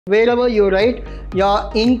Wherever you write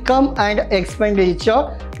your income and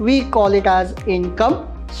expenditure, we call it as income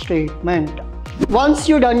statement. Once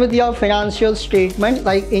you're done with your financial statement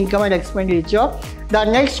like income and expenditure, the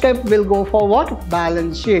next step will go for what?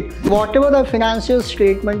 Balance sheet. Whatever the financial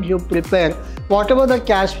statement you prepare, whatever the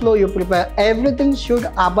cash flow you prepare, everything should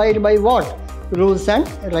abide by what? Rules and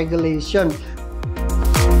regulations.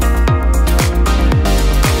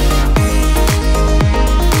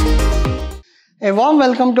 A warm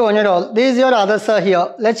welcome to one and all. This is your ALsir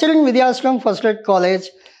here, lecturing Vidhyaashram First Grade College,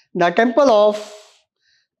 the Temple of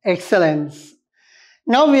Excellence.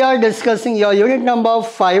 Now we are discussing your unit number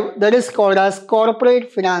 5, that is called as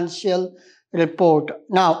Corporate Financial Report.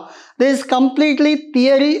 Now, this is completely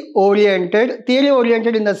theory oriented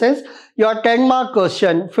in the sense your 10 mark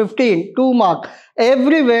question, 15, 2 mark,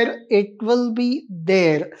 everywhere it will be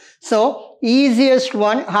there. So, easiest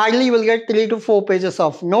one, hardly you will get 3 to 4 pages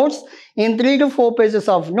of notes. In 3 to 4 pages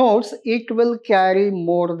of notes, it will carry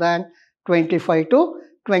more than 25 to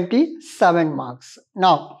 27 marks.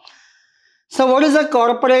 Now, so what is a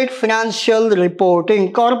corporate financial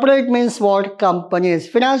reporting? Corporate means what? Companies.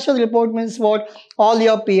 Financial report means what? All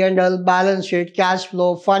your P&L, balance sheet, cash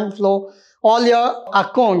flow, fund flow, all your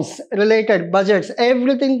accounts, related budgets,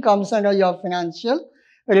 everything comes under your financial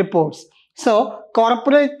reports. So,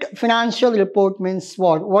 corporate financial report means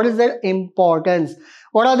what? What is their importance?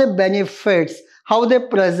 What are the benefits? How they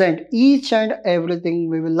present? Each and everything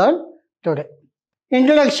we will learn today.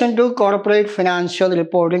 Introduction to corporate financial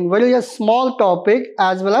reporting. Very a small topic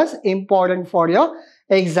as well as important for your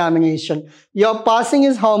examination. Your passing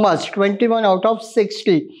is how much? 21 out of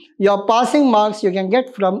 60. Your passing marks you can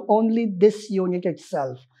get from only this unit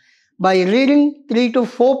itself. By reading 3 to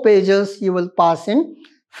 4 pages, you will pass in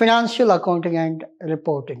financial accounting and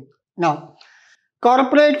reporting. Now,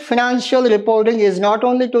 corporate financial reporting is not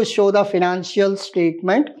only to show the financial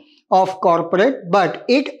statement of corporate, but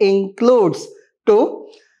it includes to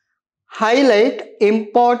highlight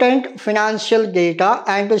important financial data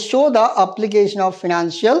and to show the application of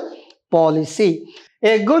financial policy.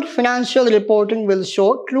 A good financial reporting will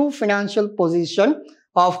show true financial position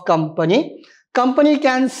of company. Company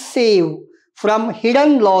can save from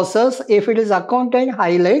hidden losses if it is accountant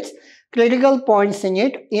highlights critical points in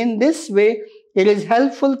it. In this way, it is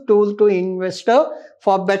helpful tool to investor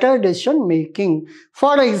for better decision making.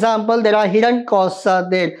 For example, there are hidden costs are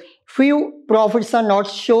there. Few profits are not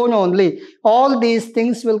shown only. All these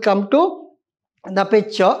things will come to the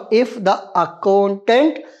picture if the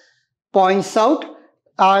accountant points out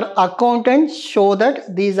or accountant show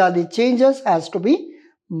that these are the changes has to be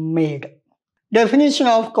made. Definition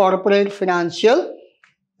of corporate financial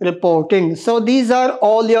reporting. So these are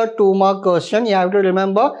all your 2 mark question. You have to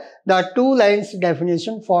remember the 2 lines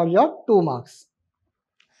definition for your 2 marks.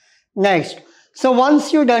 Next. So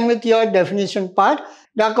once you're done with your definition part,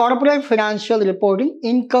 the corporate financial reporting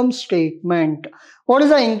income statement. What is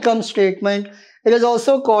the income statement? It is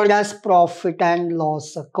also called as profit and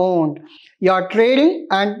loss account. Your trading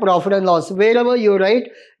and profit and loss. Wherever you write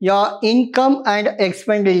your income and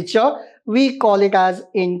expenditure, we call it as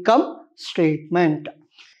income statement.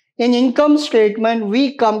 In income statement,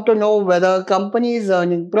 we come to know whether company is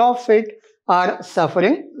earning profit or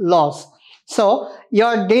suffering loss. So,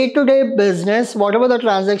 your day-to-day business, whatever the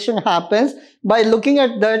transaction happens, by looking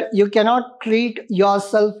at that, you cannot treat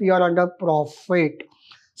yourself you're under profit.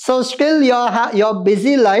 So, still your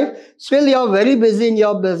busy life, still you're very busy in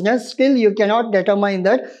your business, still you cannot determine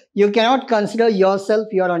that, you cannot consider yourself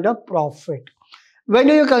you're under profit. When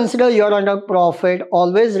do you consider you're under profit?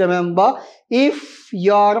 Always remember, if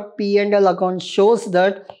your P&L account shows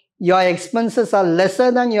that your expenses are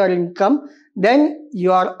lesser than your income, then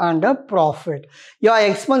you are under profit. Your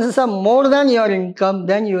expenses are more than your income,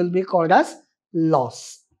 then you will be called as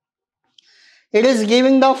loss. It is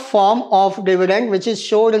giving the form of dividend which is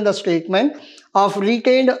showed in the statement of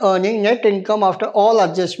retained earning net income after all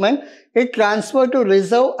adjustment. It transferred to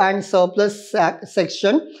reserve and surplus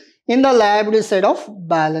section in the liability side of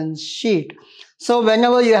balance sheet. So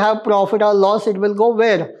whenever you have profit or loss, it will go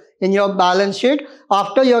where? In your balance sheet.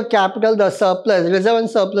 After your capital, the surplus, reserve and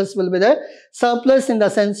surplus will be there. Surplus in the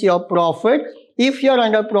sense your profit. If you are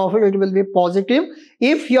under profit, it will be positive.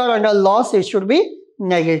 If you are under loss, it should be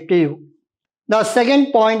negative. The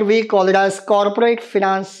second point, we call it as corporate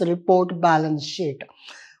finance report balance sheet.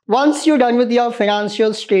 Once you're done with your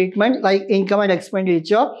financial statement like income and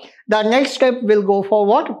expenditure, the next step will go for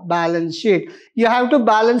what? Balance sheet. You have to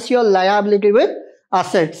balance your liability with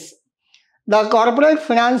assets. The corporate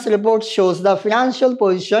finance report shows the financial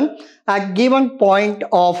position at given point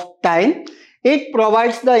of time. It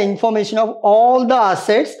provides the information of all the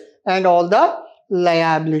assets and all the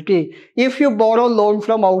liability. If you borrow loan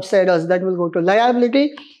from outsiders, that will go to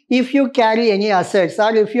liability. If you carry any assets,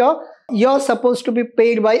 or if you're supposed to be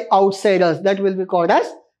paid by outsiders, that will be called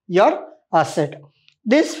as your asset.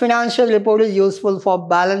 This financial report is useful for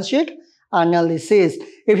balance sheet analysis.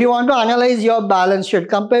 If you want to analyze your balance sheet,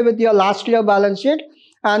 compare with your last year balance sheet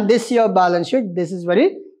and this year balance sheet, this is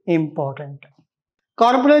very important.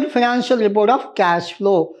 Corporate financial report of cash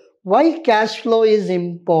flow. Why cash flow is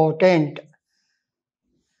important?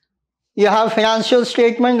 You have financial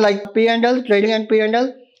statement like P&L, trading and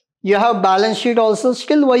P&L. You have balance sheet also.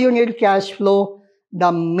 Still, why you need cash flow?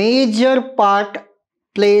 The major part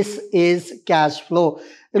place is cash flow.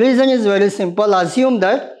 Reason is very simple. Assume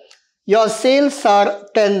that your sales are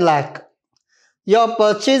 10 lakh. Your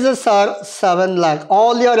purchases are 7 lakh.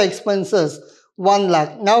 All your expenses 1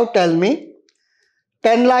 lakh. Now tell me,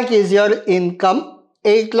 10 lakh is your income.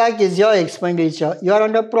 8 lakh is your expenditure. You are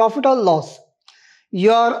under profit or loss?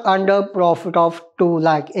 You are under profit of 2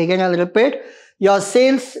 lakh. Again, I'll repeat. Your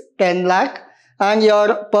sales 10 lakh and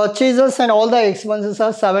your purchases and all the expenses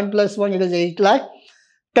are 7 plus 1, it is 8 lakh.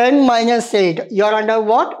 10 minus 8, you are under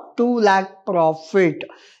what? 2 lakh profit.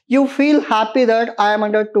 You feel happy that I am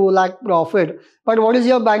under 2 lakh profit. But what is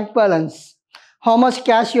your bank balance? How much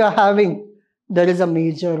cash you are having? There is a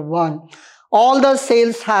major one. All the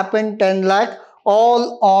sales happen 10 lakh,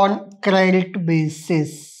 all on credit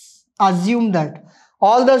basis. Assume that.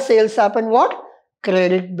 All the sales happen what?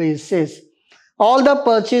 Credit basis. All the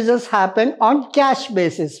purchases happen on cash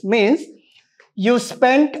basis. Means you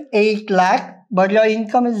spent 8 lakh but your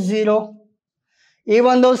income is 0.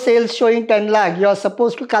 Even though sales showing 10 lakh, you are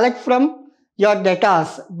supposed to collect from your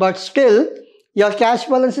debtors. But still your cash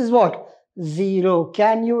balance is what? 0.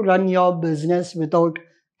 Can you run your business without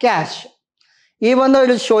cash? Even though it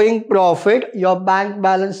is showing profit, your bank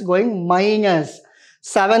balance going minus.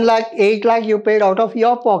 7 lakh, 8 lakh you paid out of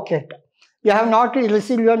your pocket. You have not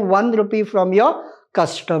received even 1 rupee from your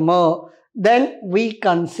customer. Then we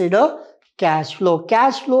consider cash flow.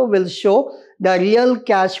 Cash flow will show the real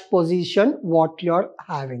cash position what you are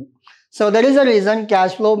having. So there is a reason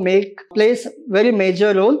cash flow plays very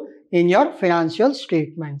major role in your financial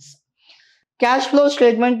statements. Cash flow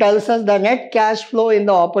statement tells us the net cash flow in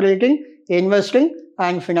the operating, investing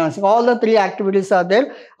and financing. All the 3 activities are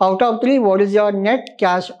there. Out of 3, what is your net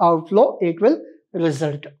cash outflow? It will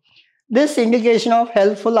result. This indication of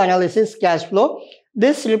helpful analysis cash flow.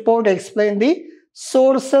 This report explains the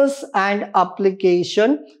sources and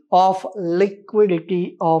application of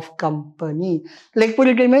liquidity of company.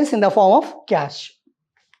 Liquidity means in the form of cash.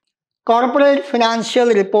 Corporate financial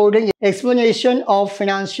reporting, explanation of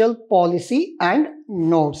financial policy and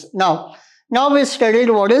notes. Now we studied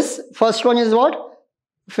what is, first one is what?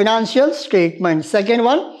 Financial statement. Second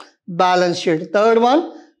one, balance sheet. Third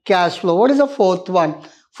one, cash flow. What is the fourth one?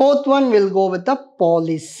 Fourth one will go with the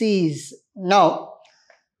policies. Now,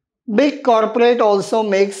 big corporate also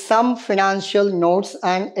makes some financial notes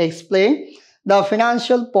and explain the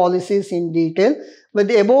financial policies in detail with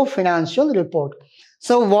the above financial report.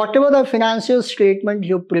 So whatever the financial statement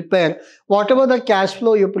you prepare, whatever the cash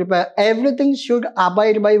flow you prepare, everything should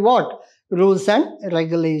abide by what? Rules and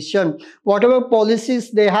regulation. Whatever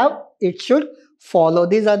policies they have, it should follow.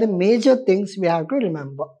 These are the major things we have to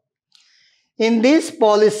remember. In these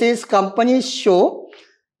policies, companies show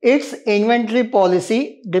its inventory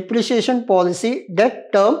policy, depreciation policy,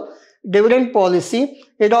 debt term, dividend policy.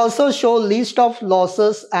 It also shows list of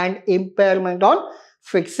losses and impairment on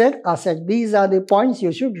fixed asset. These are the points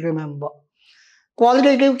you should remember.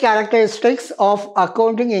 Qualitative characteristics of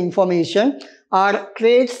accounting information are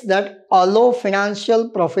traits that allow financial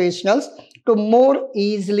professionals to more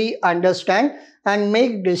easily understand and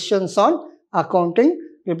make decisions on accounting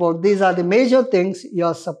report. These are the major things you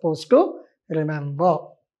are supposed to remember.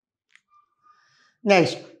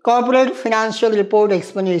 Next, corporate financial report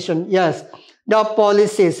explanation. Yes, the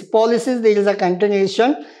policies. Policies, there is a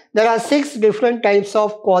continuation. There are 6 different types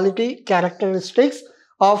of quality characteristics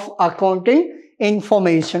of accounting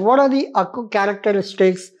information. What are the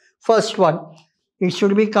characteristics? First one, it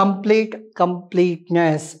should be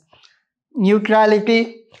completeness.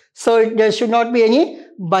 Neutrality, so there should not be any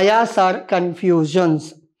bias or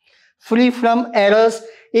confusions. Free from errors.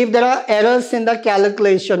 If there are errors in the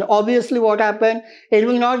calculation, obviously what happened? It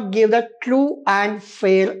will not give the true and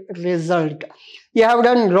fair result. You have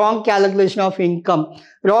done wrong calculation of income,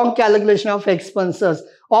 wrong calculation of expenses.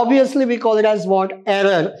 Obviously we call it as what?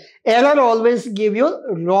 Error. Error always give you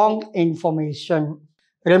wrong information.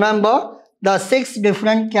 Remember, the 6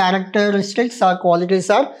 different characteristics or qualities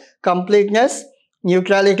are completeness,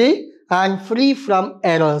 neutrality and free from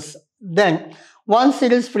errors. Then Once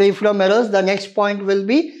it is free from errors, the next point will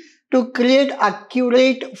be to create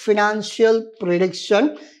accurate financial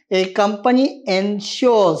prediction. A company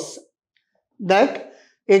ensures that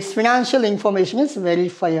its financial information is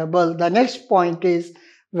verifiable. The next point is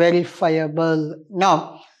verifiable.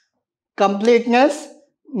 Now, completeness,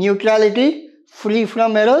 neutrality, free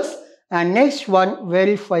from errors, and next one,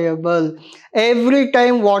 verifiable. Every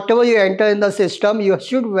time whatever you enter in the system, you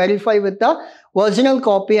should verify with the original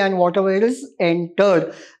copy and whatever it is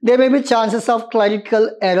entered. There may be chances of clerical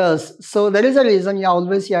errors. So there is a reason you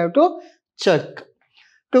always have to check.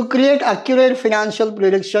 To create accurate financial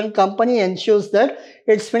prediction, company ensures that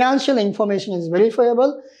its financial information is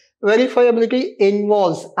verifiable. Verifiability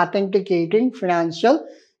involves authenticating financial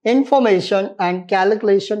information and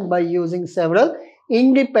calculation by using several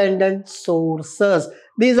independent sources.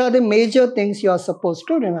 These are the major things you are supposed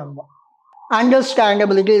to remember.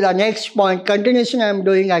 Understandability, the next point. Continuation I am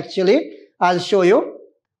doing actually. I'll show you.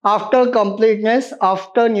 After completeness,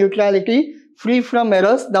 after neutrality, free from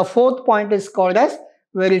errors, the fourth point is called as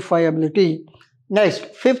verifiability. Next,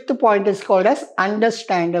 fifth point is called as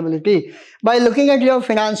understandability. By looking at your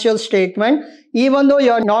financial statement, even though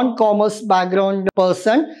you are non-commerce background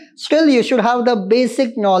person, still you should have the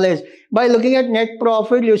basic knowledge. By looking at net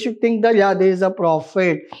profit, you should think that yeah, there is a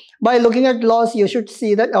profit. By looking at loss, you should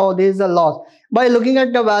see that oh, there is a loss. By looking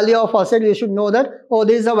at the value of asset, you should know that oh,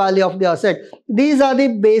 there is a value of the asset. These are the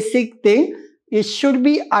basic things. It should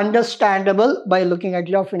be understandable by looking at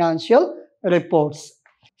your financial reports.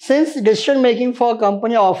 Since decision making for a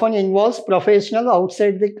company often involves professionals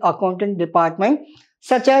outside the accounting department,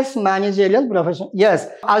 such as managerial profession. Yes,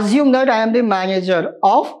 assume that I am the manager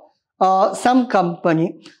of some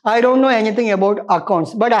company. I don't know anything about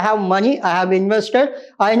accounts, but I have money, I have invested,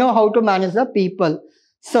 I know how to manage the people.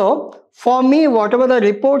 So, for me, whatever the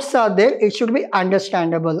reports are there, it should be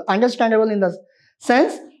understandable. Understandable in the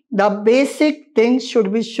sense, the basic things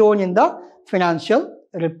should be shown in the financial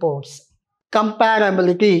reports.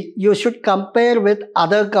 Comparability, you should compare with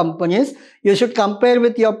other companies. You should compare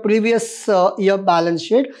with your previous year balance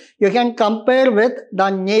sheet. You can compare with the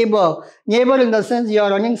neighbor in the sense you are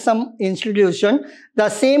running some institution, the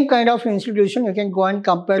same kind of institution. You can go and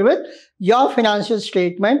compare with your financial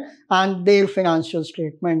statement and their financial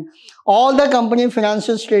statement. All the company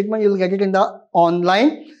financial statement, you will get it in the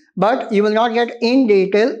online, but you will not get in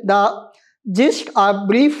detail. The gist or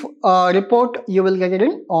brief report, you will get it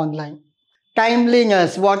in online.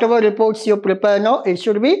 Timeliness, whatever reports you prepare now, it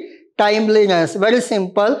should be timeliness. Very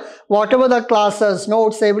simple. Whatever the classes,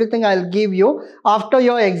 notes, everything I'll give you after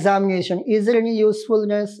your examination. Is there any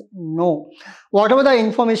usefulness? No. Whatever the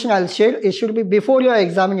information I'll share, it should be before your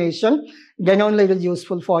examination. Then only it is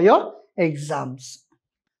useful for your exams.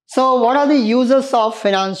 So what are the uses of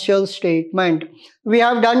financial statement? We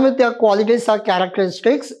have done with their qualities or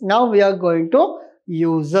characteristics. Now we are going to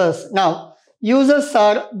uses. Now, users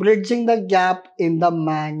are bridging the gap in the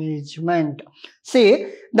management. See,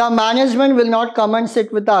 the management will not come and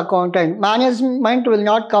sit with the accountant. Management will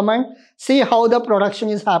not come and see how the production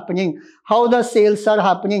is happening, how the sales are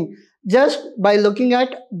happening. Just by looking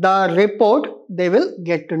at the report, they will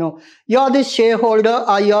get to know. You are the shareholder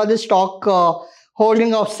or you are the stock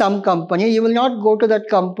holding of some company. You will not go to that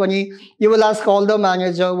company. You will ask all the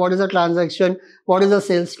manager, what is the transaction? What is the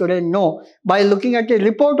sales today? No. By looking at a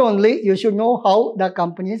report only, you should know how the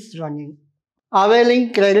company is running.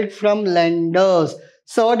 Availing credit from lenders.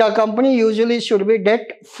 So the company usually should be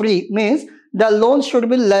debt free. Means the loan should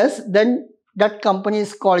be less than that company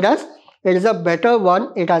is called as. It is a better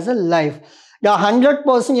one. It has a life. The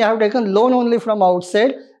 100% you have taken loan only from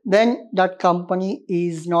outside, then that company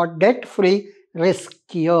is not debt free,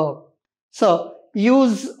 riskier. So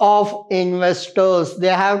use of investors, they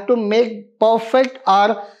have to make perfect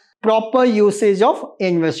or proper usage of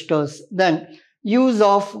investors. Then use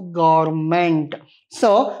of government.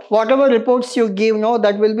 So whatever reports you give now,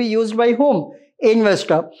 that will be used by whom?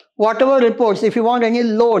 Investor. Whatever reports, if you want any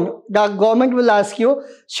loan, the government will ask you,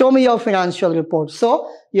 show me your financial report. So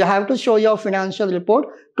you have to show your financial report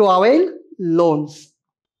to avail loans.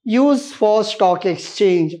 Use for stock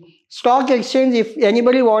exchange. Stock exchange, if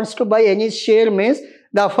anybody wants to buy any share, means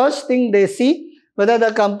the first thing they see whether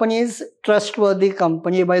the company is trustworthy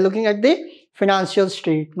company by looking at the financial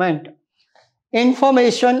statement.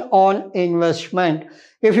 Information on investment.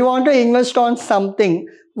 If you want to invest on something,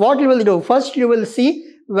 what you will do? First, you will see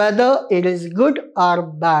whether it is good or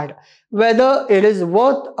bad, whether it is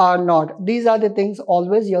worth or not. These are the things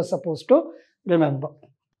always you are supposed to remember.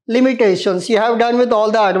 Limitations, you have done with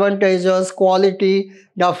all the advantages, quality,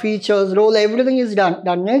 the features, role, everything is done.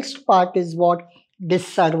 The next part is what?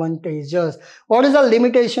 disadvantages. What is the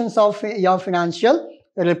limitations of your financial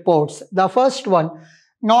reports? The first one,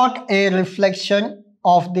 not a reflection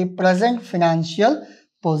of the present financial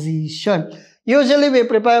position. Usually we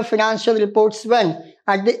prepare financial reports when?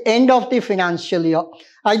 At the end of the financial year.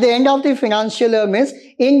 At the end of the financial year means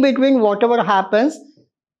in between whatever happens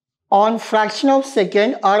on fraction of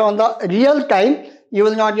second or on the real time, you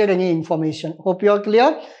will not get any information. Hope you are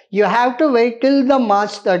clear. You have to wait till the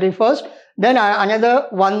March 31st, then another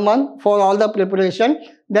 1 month for all the preparation,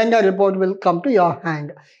 then the report will come to your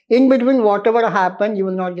hand. In between whatever happened, you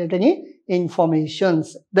will not get any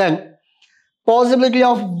informations. Then possibility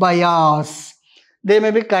of bias. There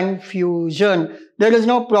may be confusion. There is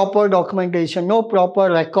no proper documentation, no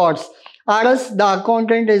proper records. Or else the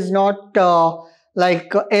accountant is not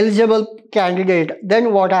eligible candidate.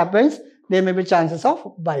 Then what happens? There may be chances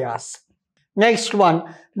of bias. Next one,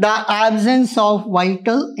 the absence of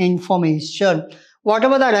vital information.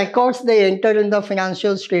 Whatever the records they enter in the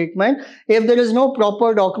financial statement, if there is no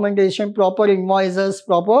proper documentation, proper invoices,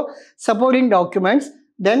 proper supporting documents,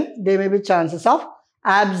 then there may be chances of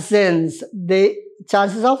absence,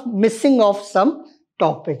 chances of missing of some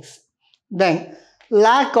topics. Then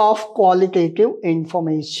lack of qualitative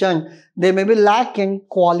information. They may be lack in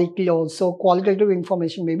quality also. Qualitative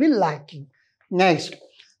information may be lacking. Next,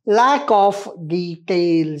 lack of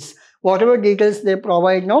details. Whatever details they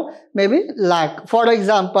provide now, maybe lack. For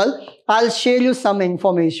example, I'll share you some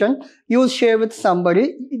information. You share with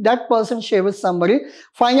somebody. That person share with somebody.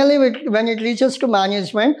 Finally, when it reaches to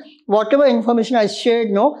management, whatever information I shared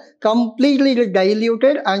now, completely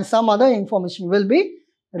diluted and some other information will be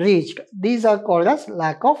reached. These are called as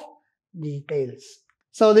lack of details.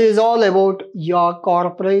 So this is all about your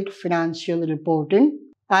corporate financial reporting.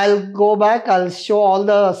 I'll go back, I'll show all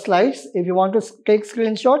the slides. If you want to take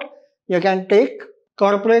screenshot, you can take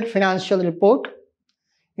corporate financial report,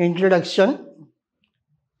 introduction,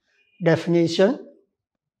 definition,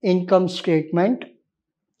 income statement,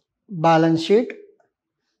 balance sheet,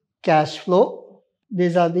 cash flow.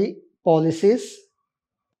 These are the policies,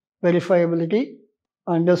 verifiability,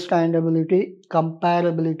 understandability,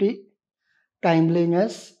 comparability,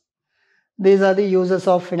 timeliness. These are the uses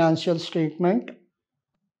of financial statement.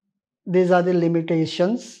 These are the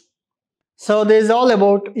limitations. So this is all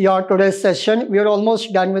about your today's session. We are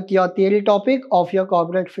almost done with your theory topic of your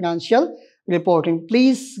corporate financial reporting.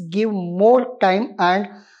 Please give more time and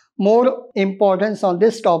more importance on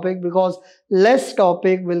this topic because less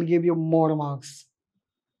topic will give you more marks.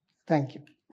 Thank you.